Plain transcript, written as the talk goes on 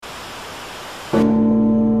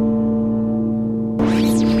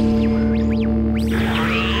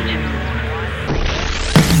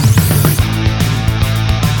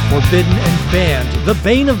forbidden and banned, the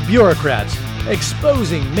bane of bureaucrats,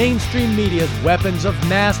 exposing mainstream media's weapons of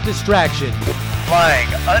mass distraction. Flying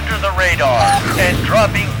under the radar and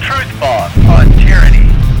dropping truth bombs on tyranny.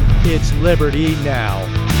 It's Liberty Now.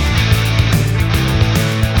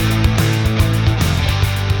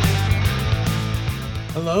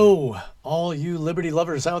 Hello, all you Liberty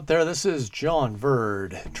lovers out there. This is John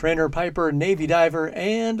Verd, trainer, piper, Navy diver,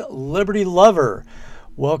 and Liberty lover.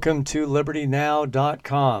 Welcome to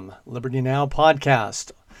LibertyNow.com, Liberty Now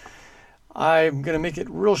podcast. I'm going to make it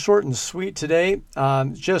real short and sweet today.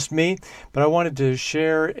 Just me, but I wanted to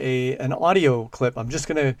share an audio clip. I'm just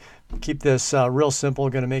going to keep this real simple.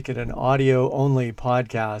 Going to make it an audio-only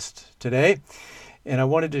podcast today. And I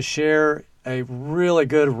wanted to share a really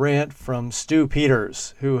good rant from Stu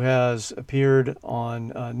Peters, who has appeared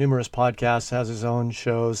on numerous podcasts, has his own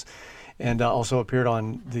shows, and also appeared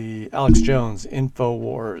on the Alex Jones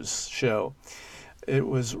InfoWars show. It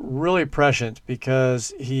was really prescient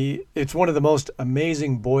because it's one of the most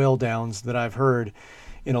amazing boil downs that I've heard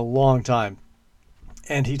in a long time.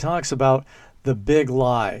 And he talks about the big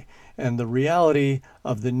lie and the reality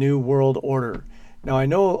of the New World Order. Now, I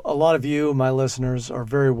know a lot of you, my listeners, are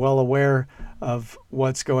very well aware of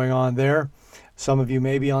what's going on there. Some of you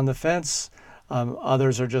may be on the fence.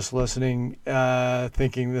 Others are just listening,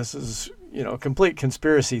 thinking this is, a complete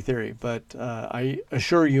conspiracy theory. But I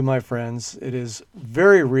assure you, my friends, it is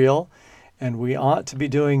very real, and we ought to be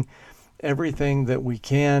doing everything that we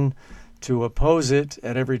can to oppose it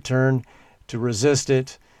at every turn, to resist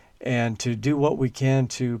it, and to do what we can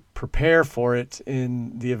to prepare for it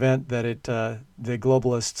in the event that the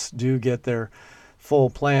globalists do get their full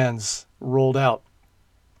plans rolled out.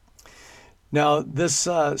 Now, this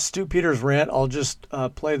Stu Peters rant, I'll just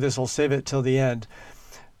play this. I'll save it till the end.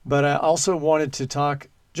 But I also wanted to talk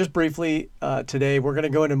just briefly today. We're going to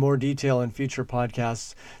go into more detail in future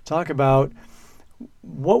podcasts, talk about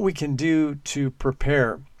what we can do to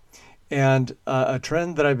prepare. And a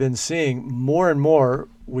trend that I've been seeing more and more,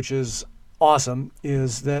 which is awesome,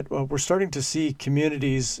 is that we're starting to see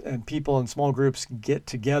communities and people in small groups get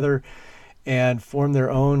together and form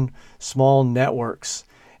their own small networks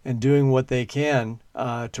and doing what they can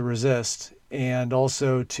to resist and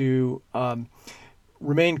also to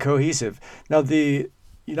remain cohesive. Now, the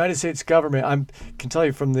United States government, I can tell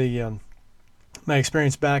you from my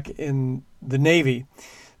experience back in the Navy,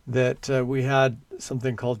 that we had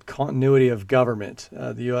something called continuity of government.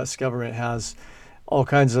 The U.S. government has all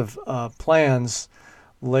kinds of plans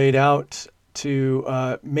laid out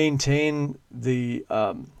to maintain the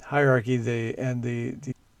hierarchy and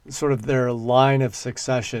the sort of their line of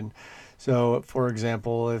succession. So, for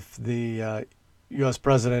example, if the U.S.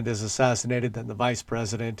 president is assassinated, then the vice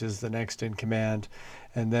president is the next in command,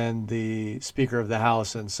 and then the Speaker of the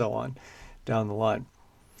House, and so on down the line.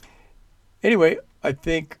 Anyway, I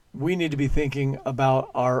think we need to be thinking about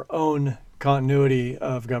our own continuity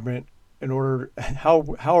of government in order,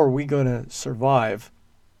 how are we going to survive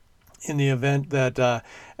in the event that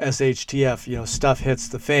SHTF, stuff hits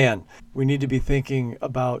the fan. We need to be thinking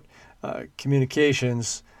about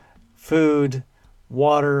communications, food,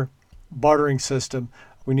 water, bartering system.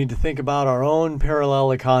 We need to think about our own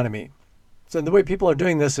parallel economy. So the way people are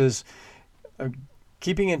doing this is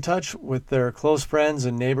keeping in touch with their close friends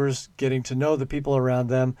and neighbors, getting to know the people around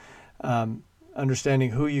them, understanding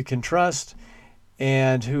who you can trust,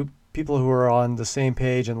 and people who are on the same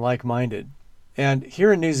page and like-minded. And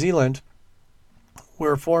here in New Zealand,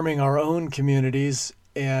 we're forming our own communities,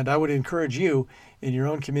 and I would encourage you in your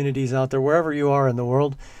own communities out there, wherever you are in the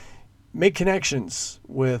world, make connections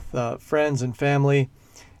with friends and family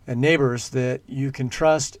and neighbors that you can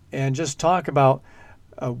trust, and just talk about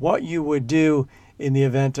what you would do in the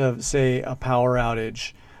event of, say, a power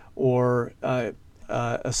outage or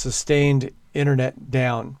a sustained internet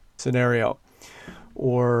down scenario.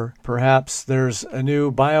 Or perhaps there's a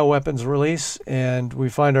new bioweapons release and we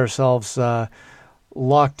find ourselves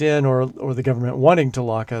locked in, or the government wanting to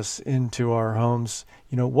lock us into our homes.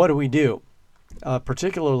 What do we do?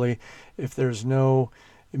 Particularly if there's no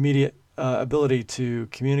immediate ability to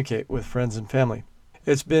communicate with friends and family.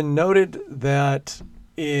 It's been noted that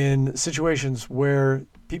in situations where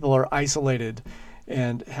people are isolated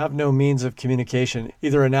and have no means of communication,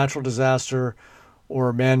 either a natural disaster or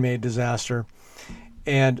a man-made disaster,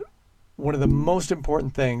 and one of the most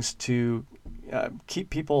important things to keep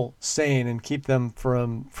people sane and keep them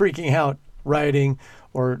from freaking out, rioting,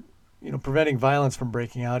 or preventing violence from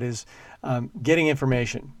breaking out is getting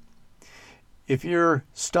information. If you're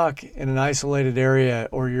stuck in an isolated area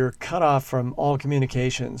or you're cut off from all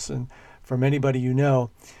communications and from anybody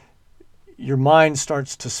your mind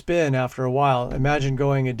starts to spin after a while. Imagine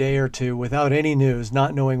going a day or two without any news,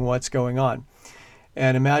 not knowing what's going on.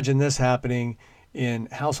 And imagine this happening in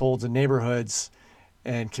households and neighborhoods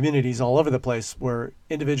and communities all over the place where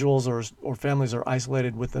individuals or families are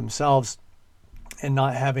isolated with themselves and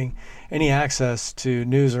not having any access to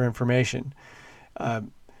news or information.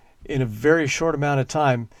 In a very short amount of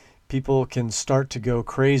time, people can start to go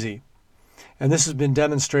crazy. And this has been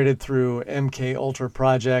demonstrated through MK Ultra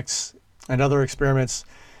projects and other experiments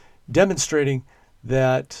demonstrating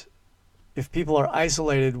that if people are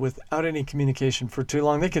isolated without any communication for too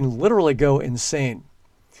long, they can literally go insane.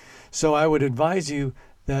 So I would advise you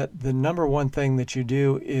that the number one thing that you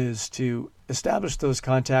do is to establish those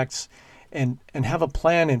contacts and have a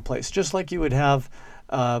plan in place, just like you would have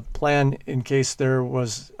a plan in case there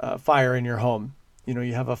was a fire in your home. You know,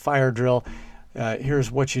 you have a fire drill. Here's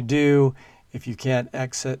what you do. If you can't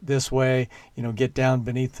exit this way, get down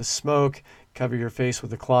beneath the smoke, cover your face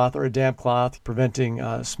with a cloth or a damp cloth,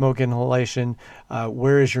 preventing smoke inhalation.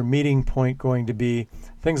 Where is your meeting point going to be?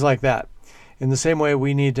 Things like that. In the same way,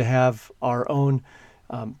 we need to have our own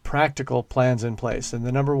practical plans in place. And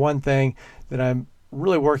the number one thing that I'm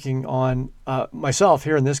really working on myself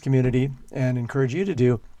here in this community and encourage you to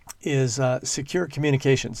do is secure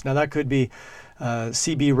communications. Now, that could be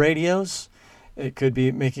CB radios. It could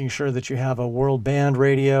be making sure that you have a world band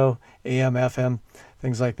radio, AM, FM,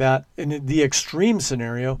 things like that. In the extreme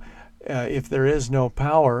scenario, if there is no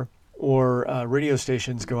power or radio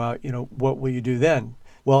stations go out, what will you do then?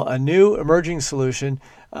 Well, a new emerging solution,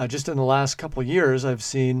 just in the last couple of years, I've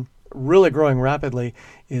seen really growing rapidly,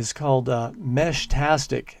 is called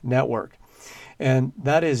Meshtastic Network. And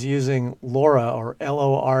that is using LoRa, or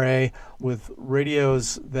LoRa, with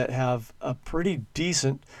radios that have a pretty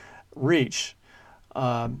decent reach,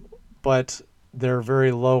 but they're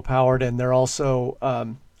very low powered, and they're also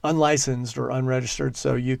unlicensed or unregistered,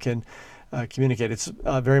 so you can communicate. It's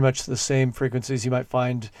very much the same frequencies you might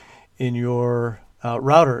find in your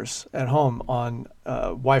routers at home on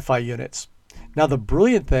Wi-Fi units. Now, the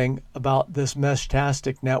brilliant thing about this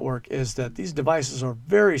Meshtastic network is that these devices are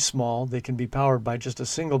very small. They can be powered by just a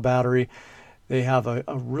single battery. They have a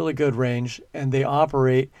really good range, and they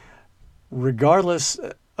operate regardless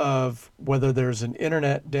of whether there's an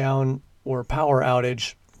internet down or power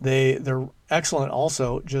outage. They're excellent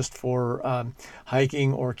also just for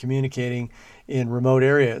hiking or communicating in remote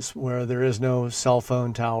areas where there is no cell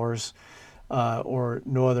phone towers or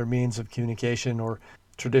no other means of communication, or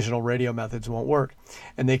traditional radio methods won't work.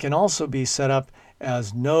 And they can also be set up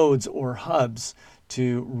as nodes or hubs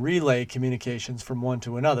to relay communications from one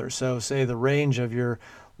to another. So say the range of your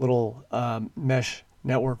little mesh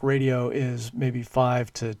network radio is maybe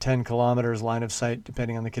 5 to 10 kilometers line of sight,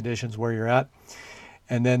 depending on the conditions where you're at.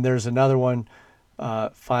 And then there's another one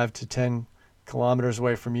 5 to 10 kilometers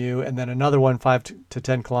away from you, and then another one 5 to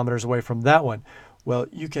 10 kilometers away from that one. Well,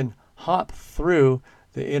 you can hop through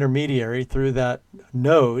the intermediary, through that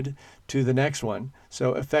node, to the next one.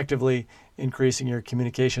 So effectively increasing your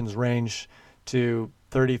communications range to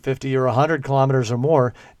 30, 50, or 100 kilometers or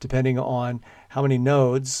more, depending on how many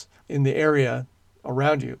nodes in the area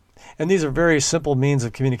around you. And these are very simple means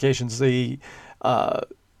of communications. The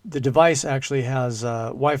device actually has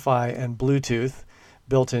Wi-Fi and Bluetooth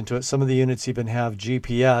built into it. Some of the units even have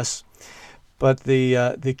GPS. But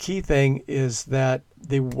the key thing is that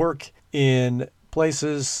they work in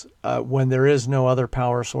places when there is no other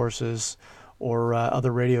power sources or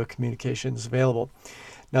other radio communications available.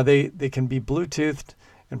 Now, they can be Bluetoothed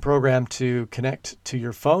and programmed to connect to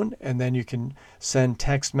your phone, and then you can send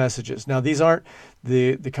text messages. Now, these aren't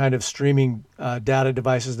the kind of streaming data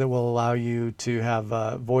devices that will allow you to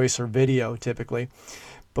have voice or video typically,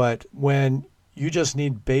 but when you just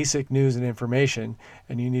need basic news and information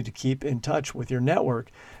and you need to keep in touch with your network,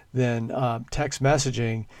 then text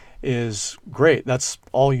messaging is great. That's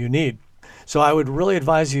all you need. So I would really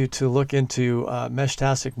advise you to look into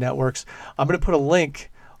Meshtastic Networks. I'm going to put a link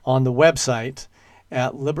on the website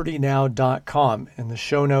at libertynow.com in the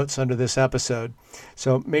show notes under this episode.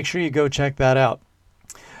 So make sure you go check that out.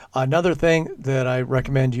 Another thing that I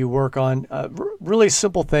recommend you work on, really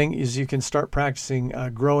simple thing, is you can start practicing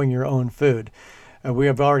growing your own food. We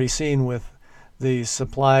have already seen with the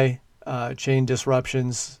supply chain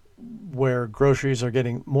disruptions where groceries are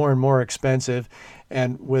getting more and more expensive,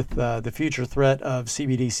 and with the future threat of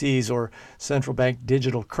CBDCs, or central bank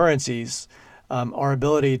digital currencies, our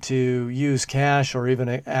ability to use cash or even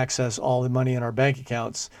access all the money in our bank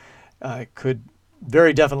accounts could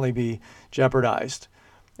very definitely be jeopardized.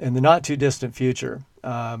 In the not too distant future,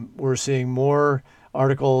 we're seeing more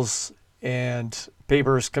articles and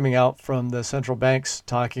papers coming out from the central banks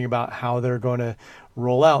talking about how they're going to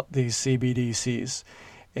roll out these CBDCs.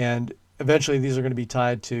 And eventually these are going to be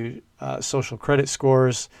tied to social credit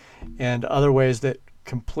scores and other ways that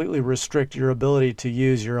completely restrict your ability to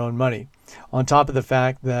use your own money. On top of the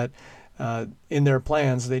fact that in their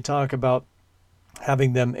plans, they talk about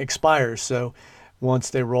having them expire. So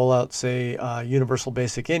once they roll out, say, universal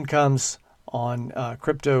basic incomes on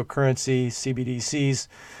cryptocurrency, CBDCs,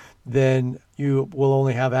 then you will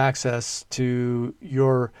only have access to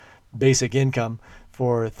your basic income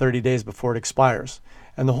for 30 days before it expires.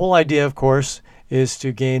 And the whole idea, of course, is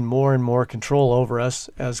to gain more and more control over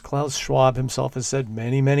us. As Klaus Schwab himself has said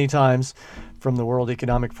many, many times from the World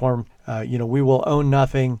Economic Forum, we will own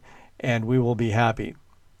nothing and we will be happy.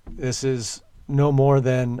 This is no more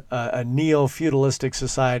than a neo-feudalistic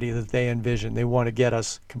society that they envision. They want to get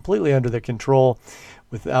us completely under their control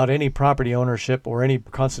without any property ownership or any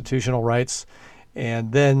constitutional rights,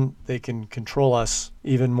 and then they can control us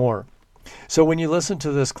even more. So when you listen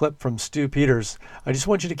to this clip from Stu Peters, I just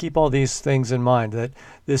want you to keep all these things in mind, that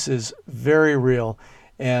this is very real,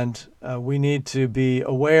 and we need to be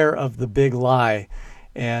aware of the big lie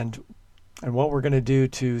and what we're going to do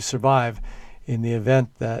to survive in the event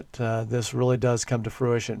that this really does come to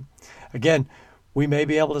fruition. Again, we may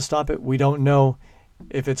be able to stop it. We don't know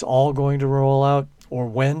if it's all going to roll out or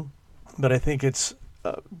when, but I think it's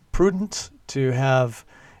prudent to have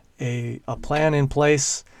a plan in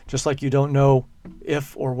place, just like you don't know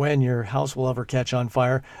if or when your house will ever catch on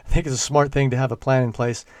fire. I think it's a smart thing to have a plan in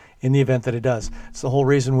place in the event that it does. It's the whole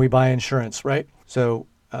reason we buy insurance, right? So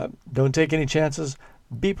don't take any chances.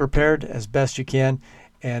 Be prepared as best you can,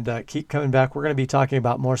 and keep coming back. We're going to be talking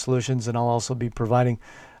about more solutions, and I'll also be providing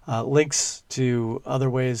links to other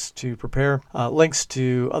ways to prepare, links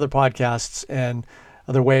to other podcasts, and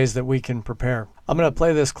other ways that we can prepare. I'm going to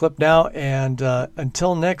play this clip now, and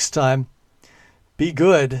until next time, be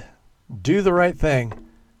good, do the right thing,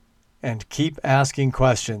 and keep asking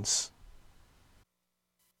questions.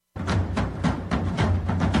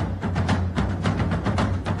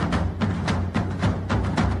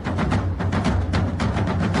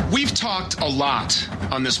 We've talked a lot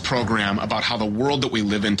on this program about how the world that we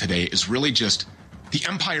live in today is really just the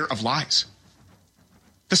empire of lies.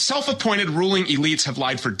 The self-appointed ruling elites have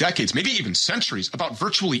lied for decades, maybe even centuries, about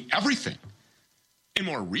virtually everything. In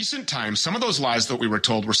more recent times, some of those lies that we were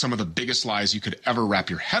told were some of the biggest lies you could ever wrap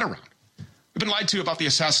your head around. We've been lied to about the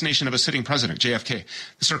assassination of a sitting president, JFK,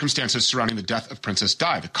 the circumstances surrounding the death of Princess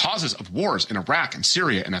Di, the causes of wars in Iraq and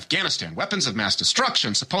Syria and Afghanistan, weapons of mass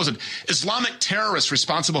destruction, supposed Islamic terrorists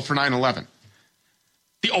responsible for 9/11,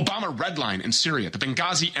 the Obama red line in Syria, the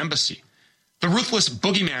Benghazi embassy, the ruthless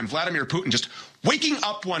boogeyman Vladimir Putin just waking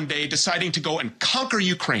up one day deciding to go and conquer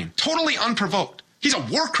Ukraine, totally unprovoked. He's a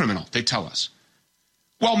war criminal, they tell us.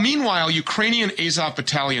 While meanwhile, Ukrainian Azov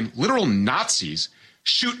battalion, literal Nazis,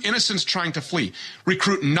 shoot innocents trying to flee,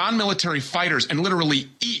 recruit non-military fighters, and literally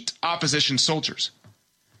eat opposition soldiers.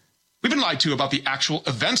 We've been lied to about the actual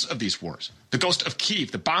events of these wars, the ghost of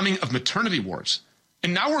Kyiv, the bombing of maternity wards.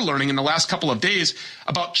 And now we're learning in the last couple of days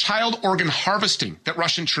about child organ harvesting that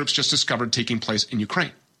Russian troops just discovered taking place in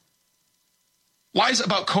Ukraine. Lies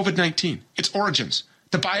about COVID-19, its origins,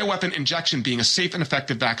 the bioweapon injection being a safe and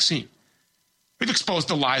effective vaccine. We've exposed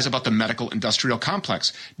the lies about the medical industrial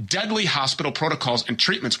complex, deadly hospital protocols and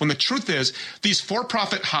treatments, when the truth is these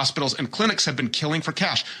for-profit hospitals and clinics have been killing for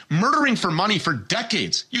cash, murdering for money for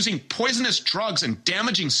decades, using poisonous drugs and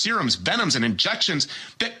damaging serums, venoms, and injections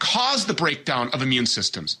that cause the breakdown of immune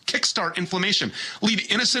systems, kickstart inflammation,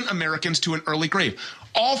 lead innocent Americans to an early grave,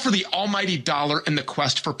 all for the almighty dollar and the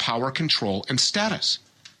quest for power, control, and status.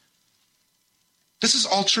 This is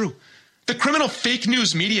all true. The criminal fake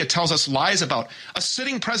news media tells us lies about a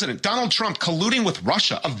sitting president, Donald Trump, colluding with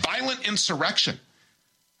Russia, a violent insurrection.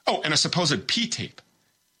 Oh, and a supposed P-tape.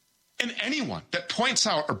 And anyone that points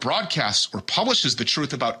out or broadcasts or publishes the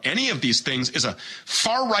truth about any of these things is a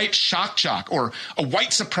far-right shock jock or a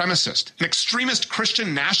white supremacist, an extremist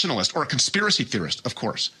Christian nationalist, or a conspiracy theorist, of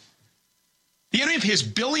course. The enemy pays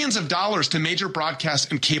billions of dollars to major broadcast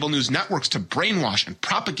and cable news networks to brainwash and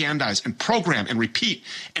propagandize and program and repeat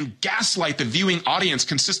and gaslight the viewing audience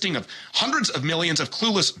consisting of hundreds of millions of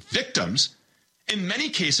clueless victims, in many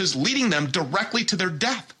cases leading them directly to their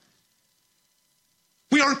death.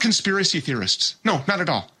 We aren't conspiracy theorists. No, not at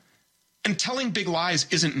all. And telling big lies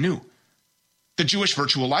isn't new. The Jewish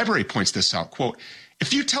Virtual Library points this out. Quote,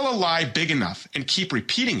 if you tell a lie big enough and keep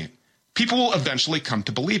repeating it, people will eventually come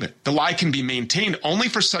to believe it. The lie can be maintained only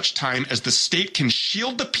for such time as the state can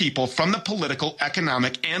shield the people from the political,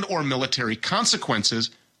 economic, and or military consequences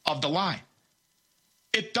of the lie.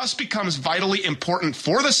 It thus becomes vitally important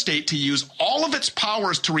for the state to use all of its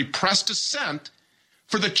powers to repress dissent,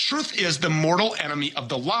 for the truth is the mortal enemy of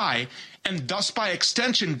the lie, and thus by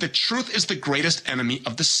extension, the truth is the greatest enemy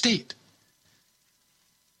of the state.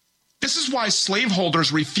 This is why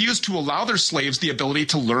slaveholders refuse to allow their slaves the ability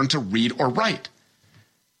to learn to read or write.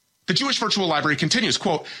 The Jewish Virtual Library continues,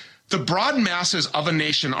 quote, "The broad masses of a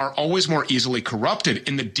nation are always more easily corrupted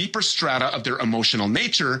in the deeper strata of their emotional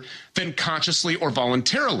nature than consciously or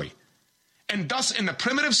voluntarily. And thus, in the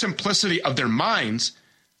primitive simplicity of their minds,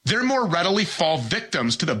 they more readily fall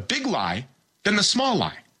victims to the big lie than the small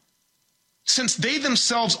lie. Since they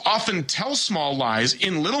themselves often tell small lies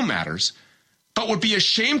in little matters, but would be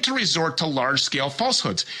ashamed to resort to large-scale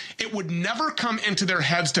falsehoods, it would never come into their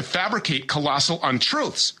heads to fabricate colossal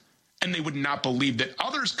untruths, and they would not believe that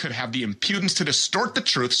others could have the impudence to distort the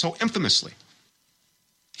truth so infamously.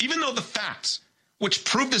 Even though the facts, which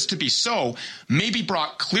prove this to be so, may be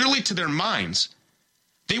brought clearly to their minds,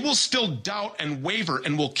 they will still doubt and waver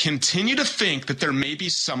and will continue to think that there may be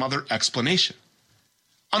some other explanation."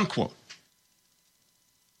 Unquote.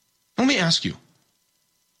 Let me ask you,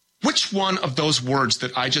 which one of those words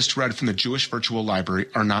that I just read from the Jewish Virtual Library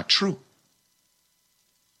are not true?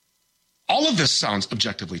 All of this sounds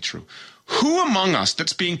objectively true. Who among us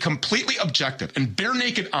that's being completely objective and bare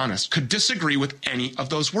naked honest could disagree with any of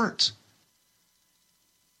those words?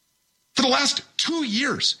 For the last 2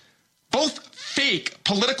 years, both fake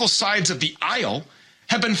political sides of the aisle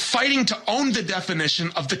have been fighting to own the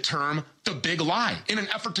definition of the term the big lie in an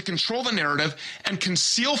effort to control the narrative and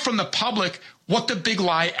conceal from the public what the big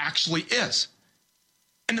lie actually is.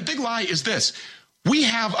 And the big lie is this: we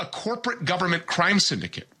have a corporate government crime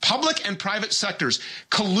syndicate, public and private sectors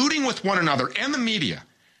colluding with one another and the media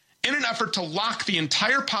in an effort to lock the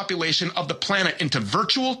entire population of the planet into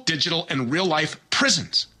virtual, digital, and real-life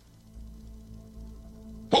prisons.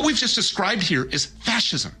 What we've just described here is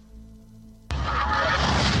fascism.